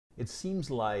it seems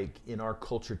like in our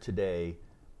culture today,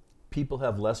 people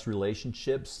have less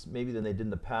relationships maybe than they did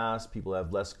in the past. People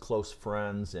have less close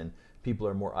friends, and people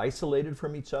are more isolated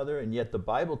from each other. And yet the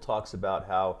Bible talks about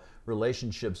how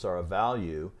relationships are a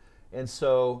value. And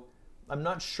so I'm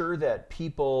not sure that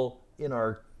people in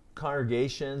our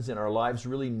congregations, in our lives,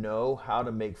 really know how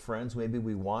to make friends. Maybe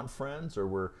we want friends, or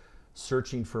we're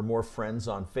searching for more friends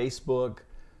on Facebook.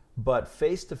 But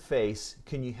face to face,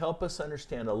 can you help us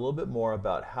understand a little bit more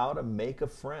about how to make a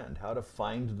friend, how to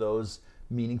find those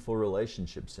meaningful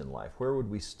relationships in life? Where would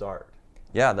we start?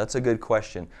 Yeah, that's a good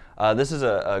question. This is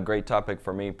a great topic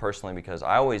for me personally, because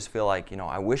I always feel like,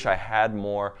 I wish I had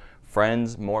more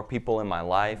friends, more people in my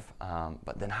life,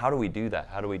 but then how do we do that?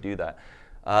 How do we do that?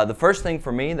 The first thing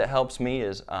for me that helps me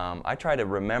is I try to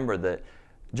remember that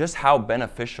just how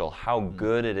beneficial, how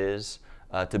good it is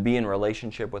to be in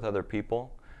relationship with other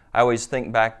people. I always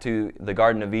think back to the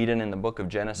Garden of Eden in the book of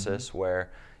Genesis,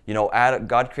 where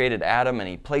God created Adam and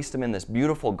He placed him in this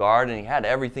beautiful garden. He had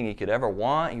everything he could ever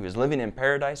want. He was living in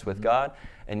paradise with God,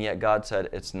 and yet God said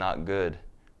it's not good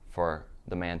for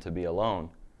the man to be alone.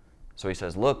 So He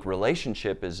says, look,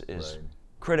 relationship is right.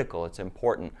 Critical. It's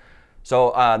important.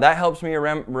 So that helps me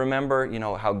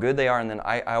remember, how good they are, and then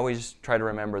I always try to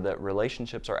remember that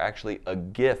relationships are actually a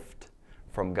gift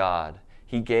from God.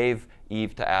 He gave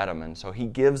Eve to Adam, and so He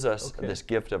gives us this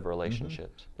gift of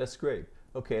relationships. That's great.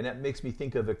 Okay, and that makes me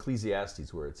think of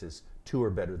Ecclesiastes, where it says 2 are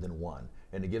better than 1,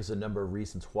 and it gives a number of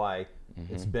reasons why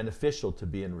it's beneficial to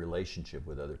be in relationship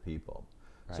with other people.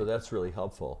 Right. So that's really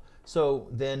helpful. So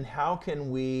then how can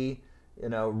we,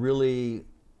 really,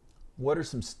 what are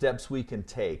some steps we can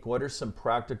take? What are some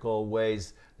practical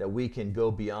ways that we can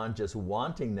go beyond just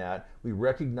wanting that? We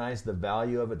recognize the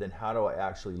value of it, then how do I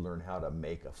actually learn how to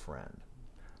make a friend?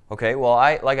 Okay, well,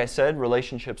 like I said,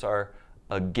 relationships are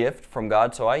a gift from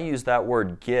God, so I use that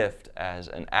word gift as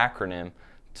an acronym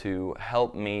to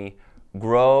help me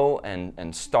grow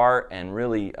and start and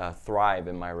really thrive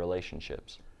in my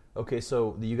relationships. Okay,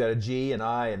 so you got a G, an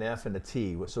I, an F, and a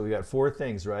T. So we got 4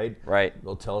 things, right? Right.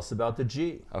 Well, tell us about the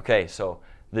G. Okay, so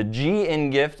the G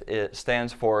in gift, it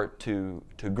stands for to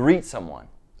greet someone.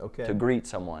 Okay. To greet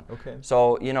someone. Okay.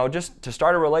 So, just to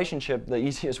start a relationship, the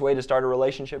easiest way to start a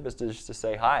relationship is just to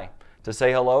say hi, to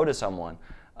say hello to someone.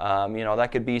 That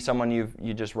could be someone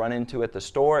you just run into at the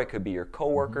store. It could be your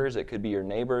coworkers. It could be your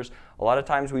neighbors. A lot of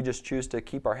times we just choose to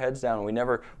keep our heads down. We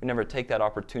never take that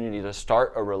opportunity to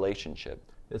start a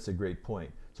relationship. That's a great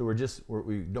point. So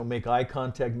we don't make eye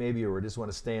contact maybe, or we just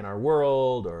want to stay in our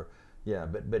world, or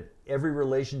but every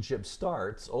relationship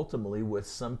starts ultimately with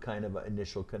some kind of an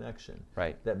initial connection.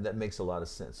 Right. That makes a lot of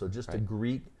sense. So just to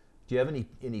greet, do you have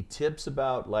any tips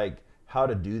about how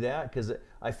to do that? Because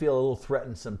I feel a little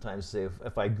threatened sometimes to say,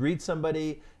 if I greet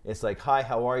somebody, it's like, hi,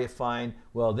 how are you? Fine.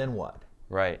 Well, then what?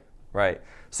 Right.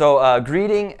 So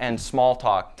greeting and small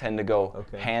talk tend to go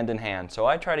hand in hand. So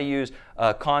I try to use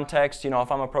context.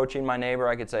 If I'm approaching my neighbor,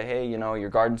 I could say, hey, your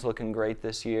garden's looking great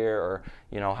this year, or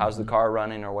how's the car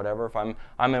running, or whatever. If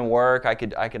I'm in work, I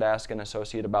could ask an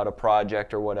associate about a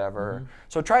project or whatever.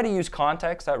 So try to use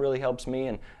context. That really helps me,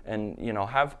 and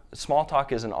have small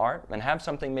talk is an art, and have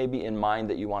something maybe in mind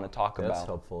that you want to talk about. That's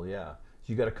helpful. Yeah. So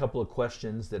you got a couple of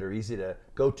questions that are easy to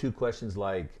go-to questions,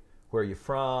 like where are you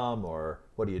from, or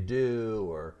what do you do,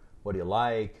 or what do you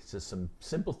like? It's just some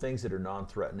simple things that are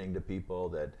non-threatening to people,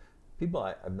 that people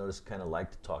I've noticed kind of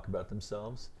like to talk about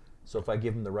themselves. So if I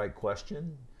give them the right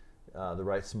question, the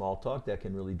right small talk, that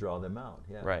can really draw them out.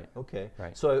 Yeah. Right. Okay.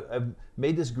 Right. So I've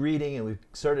made this greeting, and we've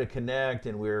started to connect,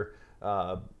 and we're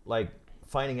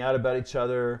finding out about each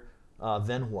other.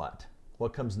 Then what?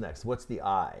 What comes next? What's the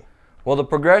I? Well, the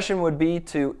progression would be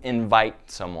to invite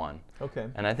someone. Okay.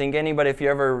 And I think anybody, if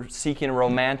you're ever seeking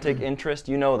romantic interest,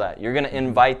 you know that. You're going to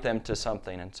invite them to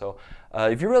something. And so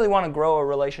if you really want to grow a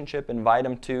relationship, invite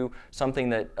them to something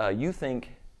that you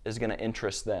think is going to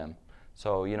interest them.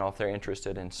 So, if they're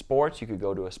interested in sports, you could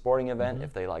go to a sporting event.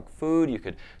 If they like food, you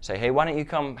could say, hey, why don't you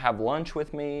come have lunch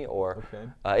with me? Or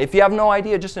if you have no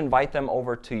idea, just invite them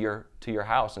over to your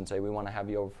house and say, we want to have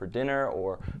you over for dinner,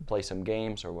 or play some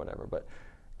games or whatever. But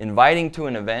inviting to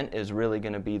an event is really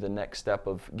going to be the next step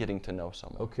of getting to know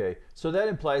someone. Okay, so that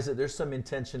implies that there's some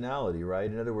intentionality,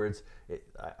 right? In other words,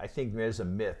 I think there's a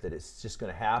myth that it's just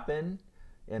going to happen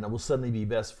and we'll suddenly be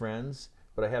best friends,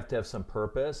 but I have to have some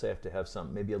purpose. I have to have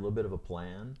maybe a little bit of a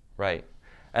plan. Right.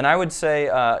 And I would say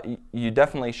you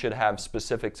definitely should have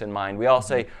specifics in mind. We all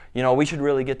say, we should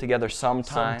really get together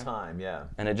sometime. Sometime, yeah.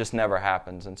 And it just never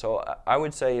happens. And so I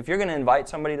would say, if you're going to invite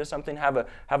somebody to something, have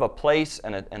a place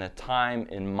and a time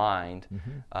in mind,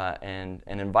 and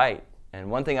invite. And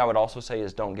one thing I would also say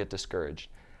is, don't get discouraged.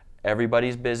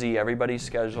 everybody's busy, everybody's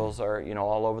schedules are,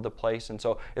 all over the place. And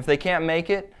so if they can't make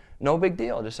it, no big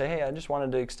deal. Just say, hey, I just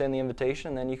wanted to extend the invitation,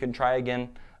 and then you can try again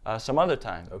some other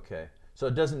time. Okay. So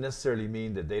it doesn't necessarily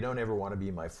mean that they don't ever want to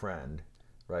be my friend,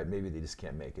 right? Maybe they just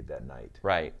can't make it that night.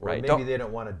 Right, or right. Maybe they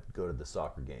don't want to go to the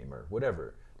soccer game or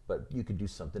whatever, but you could do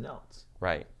something else.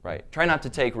 Right, right. Try not to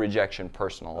take rejection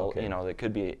personal. Okay. It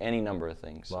could be any number of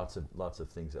things. Lots of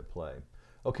things at play.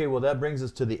 Okay, well that brings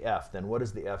us to the F then. What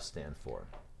does the F stand for?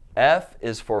 F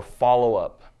is for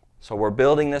follow-up. So we're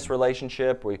building this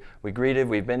relationship, we greeted,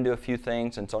 we've been to a few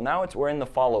things, and so now we're in the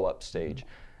follow-up stage.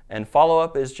 And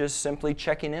follow-up is just simply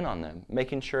checking in on them,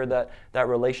 making sure that that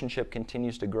relationship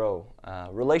continues to grow.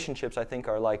 Relationships, I think,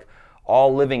 are like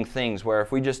all living things, where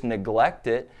if we just neglect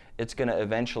it, it's going to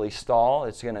eventually stall,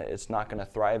 it's not going to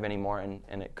thrive anymore,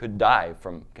 and it could die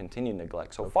from continued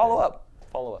neglect. So Okay. follow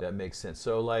up. That makes sense.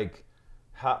 So like,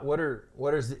 what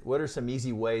are some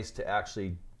easy ways to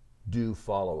actually do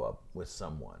follow-up with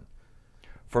someone?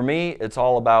 For me, it's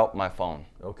all about my phone.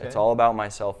 Okay. It's all about my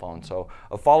cell phone. So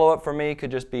a follow-up for me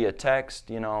could just be a text,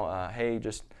 hey,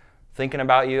 just thinking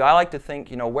about you. I like to think,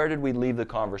 where did we leave the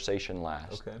conversation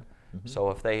last? Okay. Mm-hmm.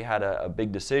 So if they had a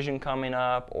big decision coming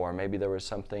up, or maybe there was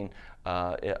something,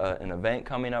 an event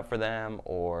coming up for them,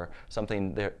 or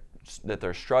something that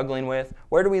they're struggling with,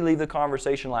 where do we leave the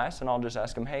conversation last? And I'll just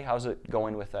ask them, hey, how's it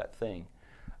going with that thing?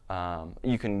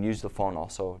 You can use the phone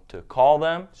also to call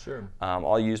them. Sure.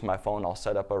 I'll use my phone. I'll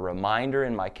set up a reminder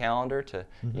in my calendar to,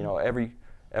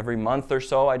 every month or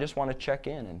so, I just want to check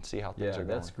in and see how things are going.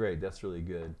 Yeah, that's great. That's really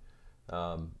good.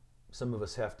 Some of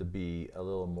us have to be a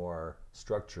little more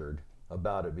structured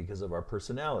about it because of our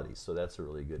personalities. So that's a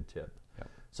really good tip. Yep.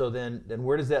 So then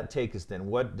where does that take us then?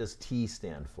 What does T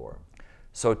stand for?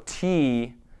 So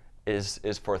T is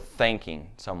for thanking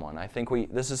someone. I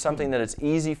think this is something that it's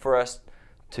easy for us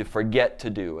to forget to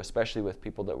do, especially with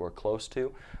people that we're close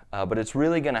to. But it's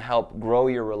really going to help grow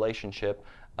your relationship.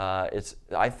 I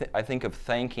think of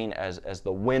thanking as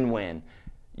the win-win.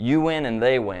 You win and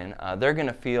they win. They're going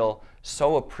to feel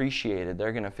so appreciated.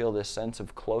 They're going to feel this sense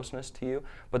of closeness to you.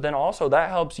 But then also that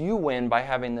helps you win by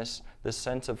having this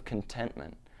sense of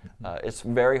contentment. It's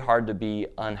very hard to be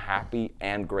unhappy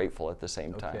and grateful at the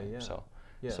same time. Okay,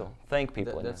 yeah. So thank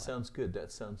people. That sounds good.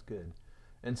 That sounds good.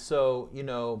 And so,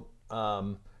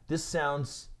 this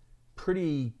sounds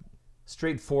pretty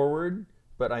straightforward,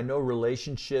 but I know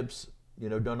relationships,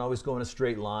 don't always go in a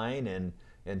straight line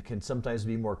and can sometimes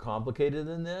be more complicated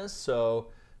than this.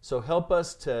 So help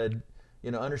us to,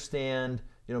 understand,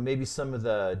 maybe some of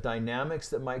the dynamics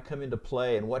that might come into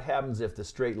play and what happens if the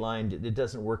straight line, it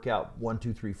doesn't work out 1,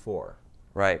 2, 3, 4.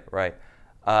 Right.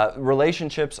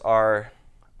 Relationships are,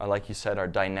 like you said, are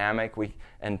dynamic.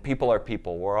 And people are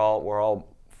people. We're all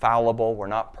fallible. We're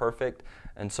not perfect.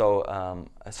 And so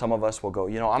some of us will go,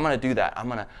 I'm going to do that. I'm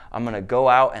going to go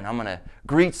out and I'm going to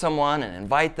greet someone and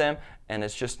invite them, and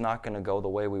it's just not going to go the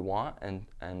way we want.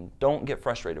 And don't get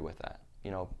frustrated with that.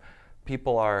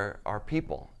 People are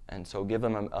people, and so give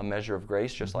them a measure of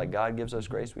grace, just like God gives us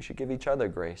grace. We should give each other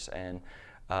grace, and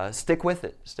stick with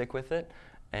it. Stick with it,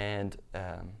 and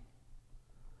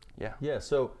yeah. Yeah.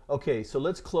 So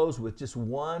let's close with just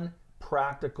one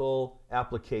practical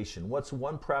application. What's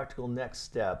one practical next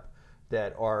step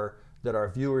that our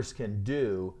viewers can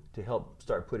do to help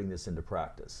start putting this into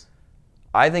practice?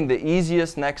 I think the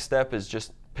easiest next step is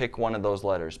just pick one of those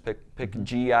letters. Pick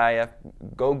G-I-F.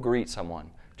 Go greet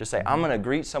someone. Just say, I'm going to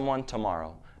greet someone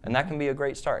tomorrow. And that can be a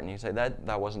great start. And you say,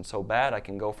 that wasn't so bad. I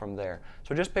can go from there.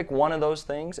 So just pick one of those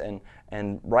things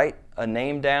and write a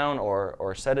name down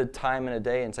or set a time in a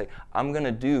day and say, I'm going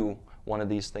to do one of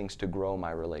these things to grow my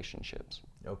relationships.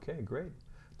 Okay, great.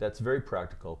 That's very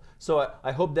practical. So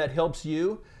I hope that helps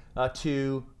you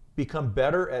to become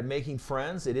better at making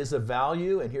friends. It is a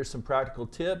value, and here's some practical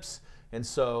tips. And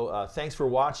so thanks for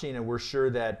watching, and we're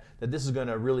sure that this is going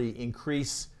to really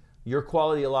increase your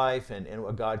quality of life and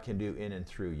what God can do in and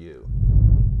through you.